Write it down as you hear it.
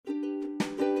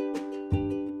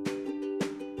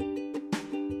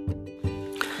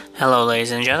Hello ladies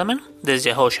and gentlemen, this is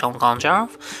your host Sean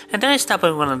Konjarov, and today's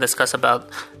topic we're going to discuss about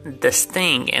The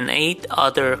Sting and 8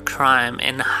 other crime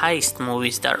and heist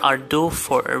movies that are due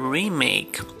for a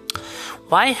remake.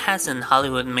 Why hasn't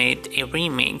Hollywood made a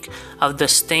remake of The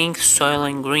Sting,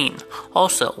 Soylent Green?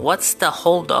 Also, what's the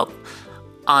holdup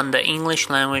on the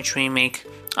English language remake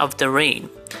of The Raid?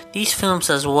 These films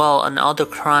as well and other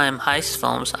crime heist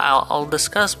films I'll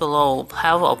discuss below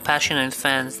have a passionate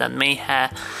fans that may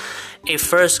have a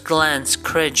first glance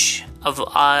cringe of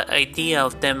idea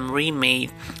of them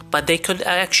remade, but they could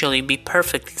actually be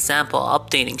perfect example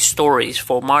updating stories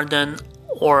for modern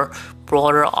or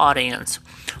broader audience.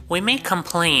 We may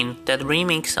complain that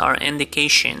remakes are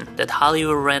indication that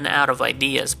Hollywood ran out of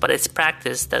ideas, but it's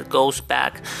practice that goes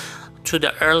back to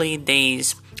the early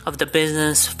days of the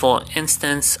business. For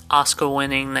instance,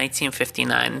 Oscar-winning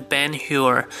 1959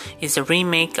 Ben-Hur is a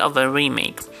remake of a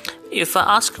remake. If an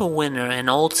Oscar winner, an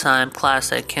old-time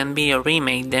classic, can be a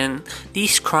remake, then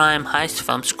these crime heist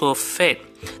films could fit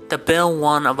the bill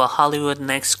one of a Hollywood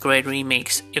next great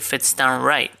remakes if it's done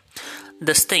right.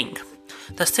 The Sting.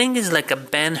 The Sting is like a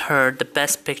Ben-Hur, the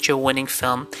Best Picture winning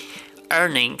film,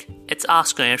 earning its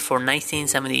Oscar for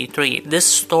 1973. This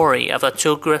story of a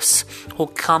two groups who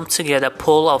come together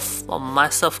pull off a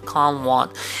massive con won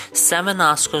 7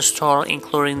 Oscars total,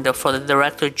 including for the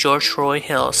director George Roy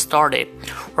Hill, started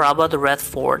Robert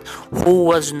Redford, who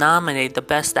was nominated the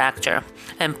Best Actor,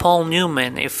 and Paul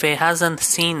Newman. If he hasn't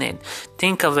seen it,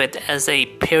 think of it as a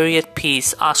period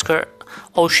piece Oscar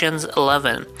Ocean's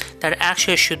 11 that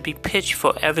actually should be pitched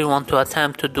for everyone to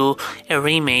attempt to do a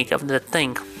remake of The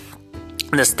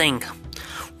Sting.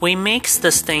 What makes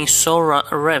The Sting so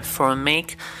ripe for a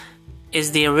make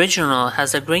is the original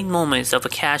has a great moments of a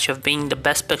catch of being the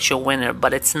Best Picture winner,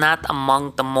 but it's not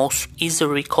among the most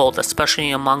easily recalled,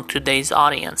 especially among today's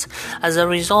audience. As a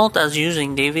result, as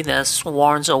using David S.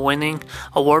 Warren's award-winning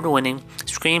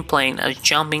screenplay as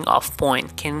jumping off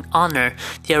point can honor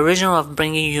the original of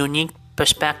bringing unique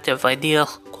perspective, ideal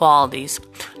qualities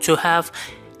to have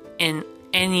in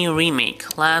any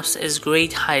remake. Labs is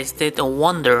Great Heist did a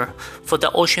wonder for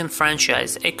the Ocean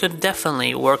franchise. It could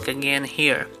definitely work again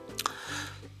here.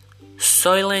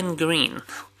 Soylent Green.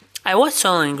 I watched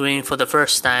Soylent Green for the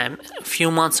first time a few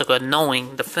months ago,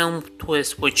 knowing the film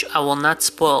twist, which I will not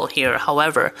spoil here.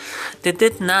 However, they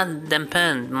did not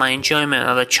dampen my enjoyment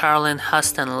of a Charlton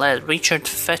Heston-led, Richard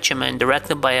Fetchman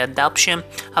directed by adaptation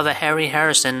of a Harry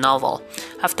Harrison novel.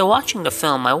 After watching the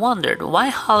film, I wondered why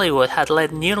Hollywood had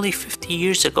led nearly 50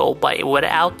 years ago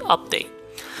without update.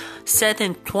 Set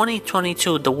in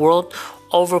 2022, the world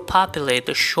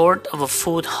overpopulated, short of a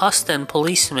food, Huston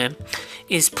policeman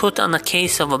is put on a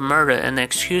case of a murder and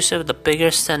accused of the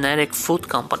biggest genetic food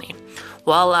company.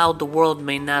 While out the world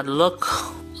may not look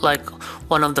like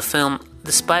one of the film,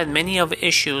 despite many of the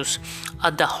issues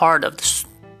at the heart of the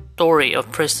story of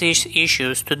prestige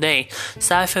issues today,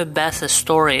 sci-fi best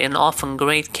story and often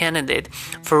great candidate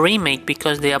for remake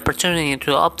because the opportunity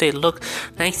to update look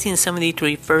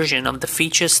 1973 version of the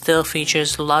feature still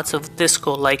features lots of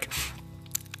disco-like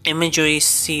imagery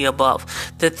see above.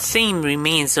 The theme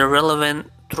remains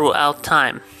relevant throughout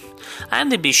time.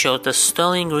 IMDb shows the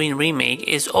Soylent Green remake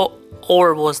is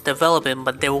or was developing,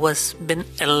 but there was been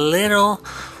a little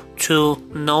to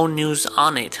no news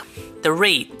on it. The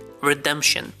Raid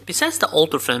Redemption. Besides the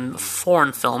older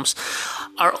foreign films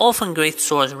are often great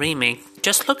source remake.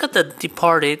 Just look at The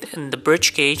Departed and The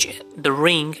Birdcage, The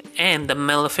Ring, and The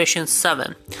Maleficent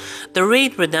 7. The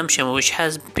Raid Redemption, which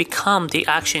has become the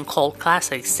action cult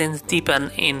classic since Deepen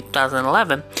in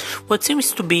 2011, what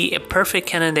seems to be a perfect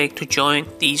candidate to join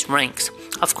these ranks.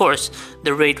 Of course,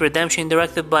 The Raid Redemption,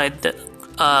 directed by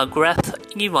Gareth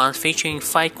Evans, featuring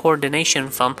fight coordination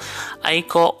from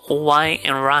Aiko Uwai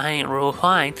and Rahin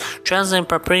Ruhain, translated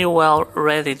pretty well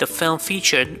already. The film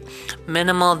featured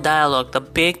minimal dialogue, the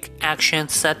big action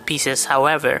set pieces.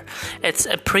 However, it's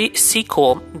a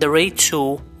pre-sequel. The Raid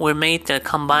 2 were made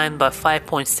combined by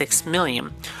 $5.6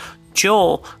 million.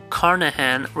 Joe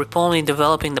Carnahan reportedly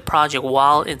developing the project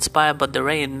while inspired by The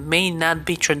Raid may not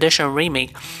be traditional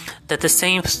remake. That the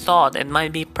same thought, it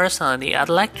might be personally. I'd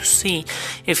like to see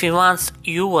if Ivan's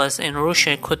US and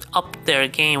Russia could up their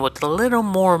game with a little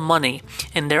more money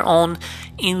in their own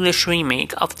English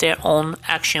remake of their own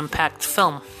action-packed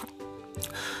film.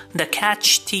 The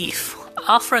Catch Thief.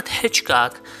 Alfred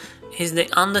Hitchcock is the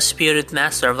undisputed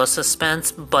master of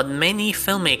suspense, but many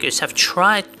filmmakers have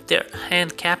tried their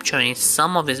hand capturing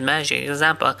some of his magic.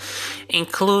 Example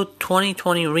include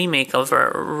 2020 remake of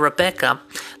Rebecca,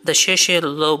 the Sheshe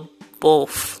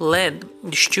Loboff-led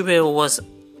distributor was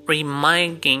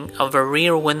remaking of a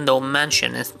Rear Window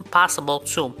Mansion is possible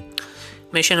too.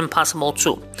 Mission Impossible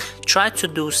 2 tried to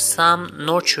do Sam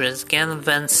Notcher's Ken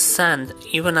Van Sant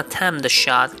even attempt the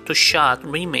shot-to-shot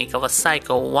remake of a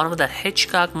Psycho, one of the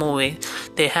Hitchcock movies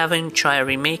they haven't tried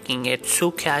remaking it,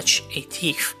 To Catch a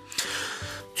Thief.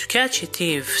 To Catch a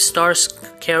Thief stars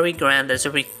Cary Grant as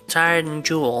a retired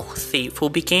jewel thief who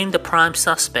became the prime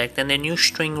suspect in the new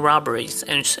string robberies,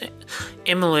 and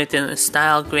emulated in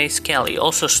style Grace Kelly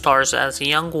also stars as a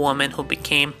young woman who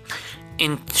became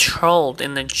enthralled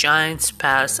in the giant's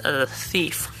past as a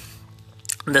thief.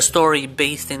 The story,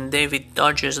 based in David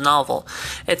Dodge's novel,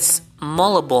 it's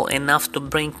malleable enough to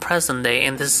bring present day,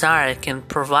 and Desire can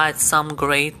provide some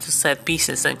great set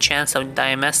pieces and chance of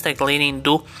domestic leading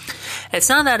do. It's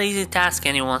not that easy task.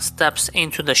 Anyone steps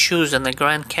into the shoes of the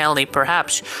Grant Kelly,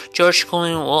 perhaps George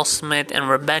Clooney, Will Smith, and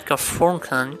Rebecca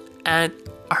Ferguson and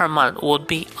Ahmad would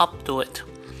be up to it.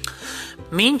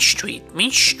 Mean Street.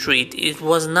 It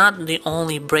was not the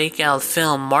only breakout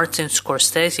film Martin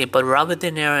Scorsese, but Robert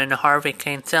De Niro and Harvey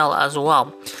Keitel as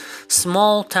well.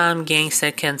 Small-time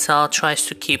gangster Keitel tries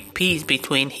to keep peace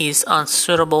between his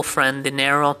unsuitable friend De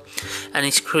Niro and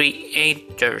his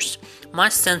creators. My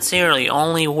sincerely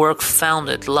only work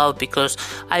founded love because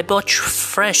I brought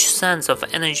fresh sense of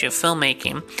energy of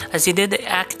filmmaking, as he did the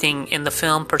acting in the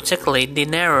film, particularly De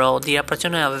Niro. The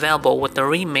opportunity available with the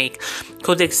remake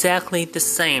could exactly the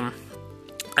same.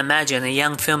 Imagine a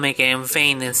young filmmaker in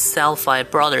Vane and Selfie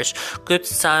Brothers, good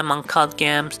time uncut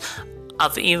games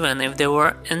of even if they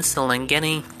were insolent,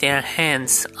 getting their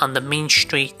hands on the Mean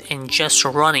Street and just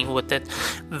running with it.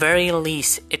 Very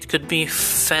least, it could be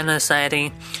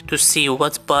fascinating to see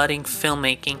what budding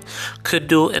filmmaking could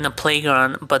do in a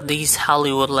playground, but these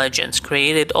Hollywood legends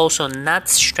created also not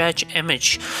stretch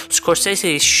image.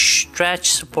 Scorsese's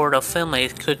stretch support of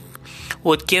filmmaking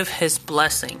would give his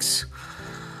blessings.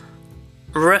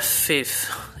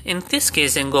 Rifif. In this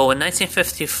case and go, in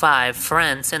 1955,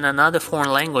 France in another foreign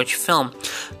language film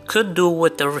could do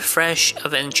with the refresh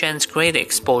of Enchant's great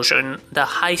exposure. The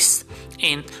heist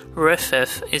in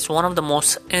Rifif is one of the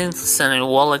most innocent and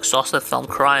well-exhausted film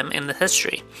crime in the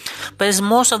history, but it's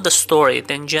most of the story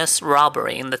than just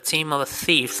robbery, and the theme of a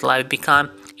thief's life become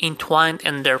entwined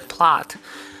in their plot.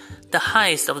 The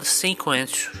heist of the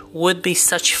sequence would be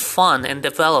such fun and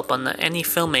develop on any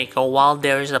filmmaker, while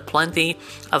there is a plenty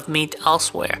of meat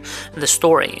elsewhere in the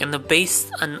story, and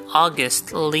based on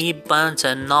August Lee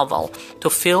Banton novel to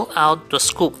fill out the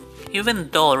scoop. Even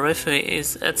though Riffi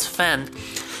is its fan,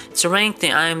 it's ranked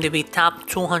in IMDb top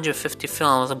 250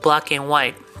 films, black and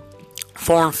white.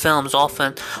 Foreign films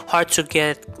often hard to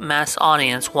get mass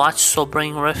audience watch, so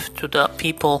bring Riff to the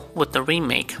people with the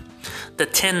remake. The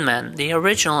Tin Man. The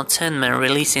original Tin Man,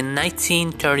 released in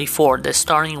 1934,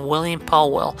 starring William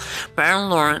Powell, Martin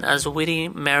Lawrence as witty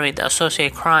married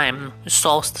associate crime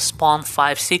solves the Spawn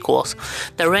 5 sequels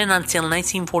that ran until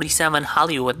 1947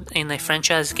 Hollywood in a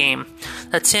franchise game.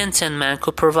 The Tin Man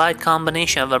could provide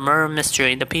combination of a murder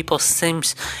mystery, the people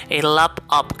seems a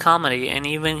lap-up comedy, and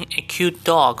even a cute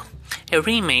dog. A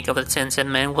remake of the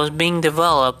Tin Man was being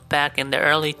developed back in the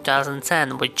early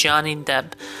 2010 with Johnny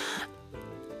Depp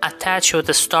attached with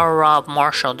the star Rob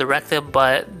Marshall, directed,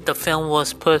 but the film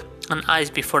was put on ice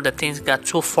before the things got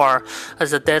too far,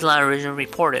 as the Deadline originally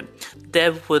reported.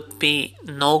 Depp would be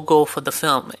no-go for the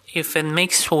film if it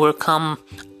makes will come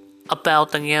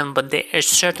about again, but there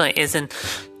certainly isn't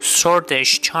sordid,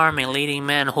 charming leading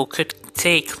man who could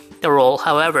take the role.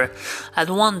 However, I'd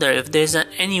wonder if there's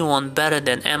anyone better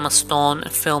than Emma Stone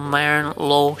and Phil Martin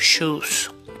Low Shoes.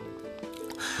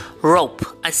 Rope.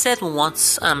 I said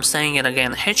once, I'm saying it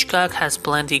again. Hitchcock has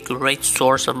plenty great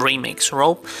source of remakes.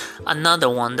 Rope, another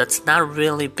one that's not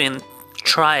really been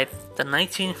tried. The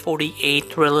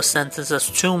 1948 thriller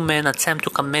sentences two men attempt to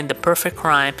commit the perfect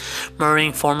crime,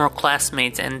 murdering former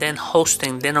classmates and then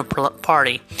hosting dinner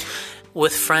party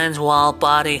with friends while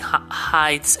body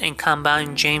hides and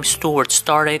combined. James Stewart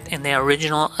started in the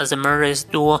original as a murderous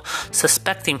duo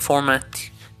suspecting former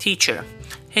teacher.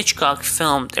 Hitchcock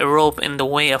filmed a rope in the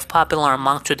way of popular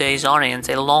among today's audience,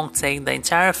 a long take. The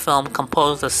entire film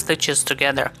composed of stitches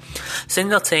together.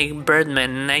 Single take Birdman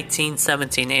in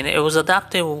 1917, and it was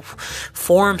adapted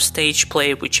form stage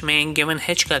play which may have given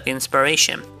Hitchcock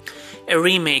inspiration. A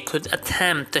remake could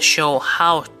attempt to show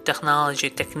how technology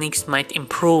techniques might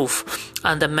improve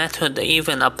and the method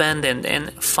even abandoned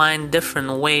and find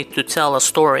different way to tell a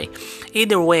story.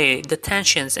 Either way, the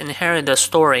tensions inherent in the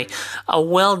story are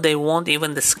well they won't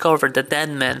even discover the dead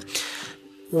man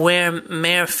were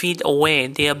mere feet away.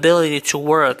 The ability to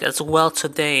work as well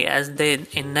today as did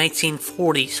in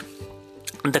 1940s.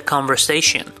 The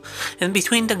conversation. In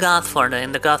between The Godfather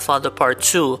and The Godfather Part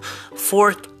 2,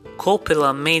 Ford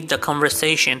Coppola made The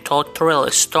Conversation told thriller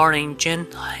starring Gene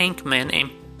Hackman and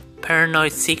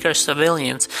paranoid seeker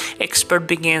civilians, expert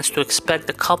begins to expect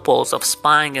the couples of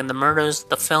spying and the murders.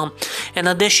 The film, in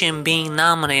addition, being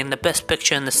nominated in the Best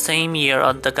Picture in the same year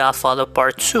of The Godfather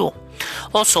Part 2.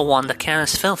 Also won the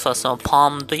Cannes Film Festival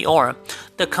Palme d'Or.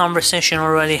 The Conversation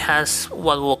already has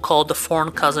what we'll call the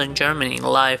foreign cousin Germany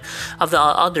live. Of the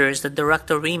others, the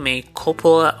director remake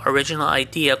Coppola original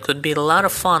idea could be a lot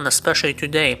of fun, especially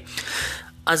today,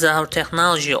 as our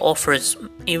technology offers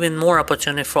even more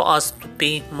opportunity for us to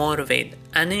be motivated.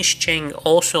 Anish Cheng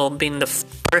also being the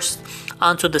first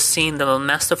onto the scene, the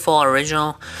masterful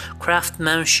original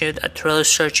craftsmanship, a thriller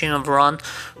searching of run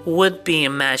would be a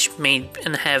match made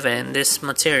in heaven in this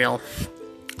material.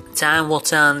 Time will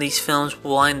tell, and these films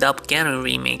will wind up getting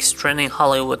remakes. Trending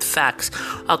Hollywood facts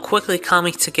are quickly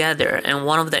coming together, and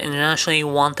one of the internationally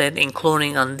wanted,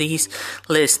 including on these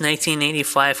lists,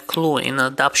 1985 Clue, in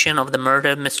adoption of the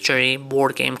murder mystery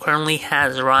board game, currently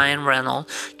has Ryan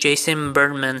Reynolds, Jason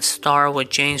Bateman star with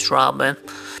James Bobbin,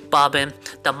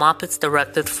 The Muppets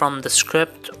directed from the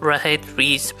script, Rahad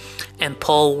Reese and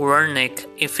Paul Wernick.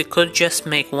 If we could just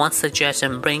make one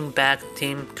suggestion, bring back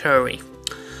Tim Curry.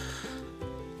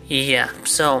 Yeah,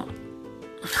 so,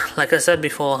 like I said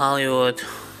before, Hollywood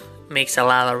makes a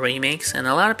lot of remakes, and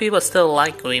a lot of people still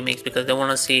like remakes because they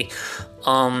want to see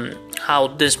how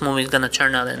this movie is gonna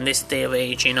turn out in this day of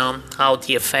age, how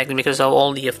the effect, because of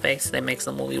all the effects, that makes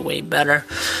the movie way better.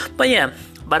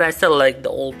 But I still like the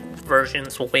old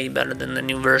versions way better than the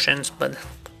new versions, but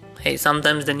hey,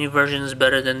 sometimes the new version is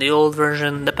better than the old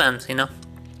version, depends,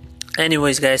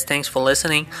 Anyways, guys, thanks for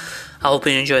listening. I hope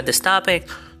you enjoyed this topic.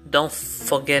 Don't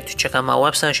forget to check out my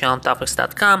website,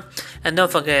 ShalomTopics.com, and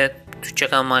don't forget to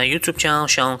check out my YouTube channel,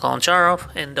 Shalom Kalancharoff,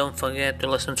 and don't forget to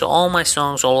listen to all my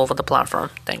songs all over the platform.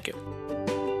 Thank you.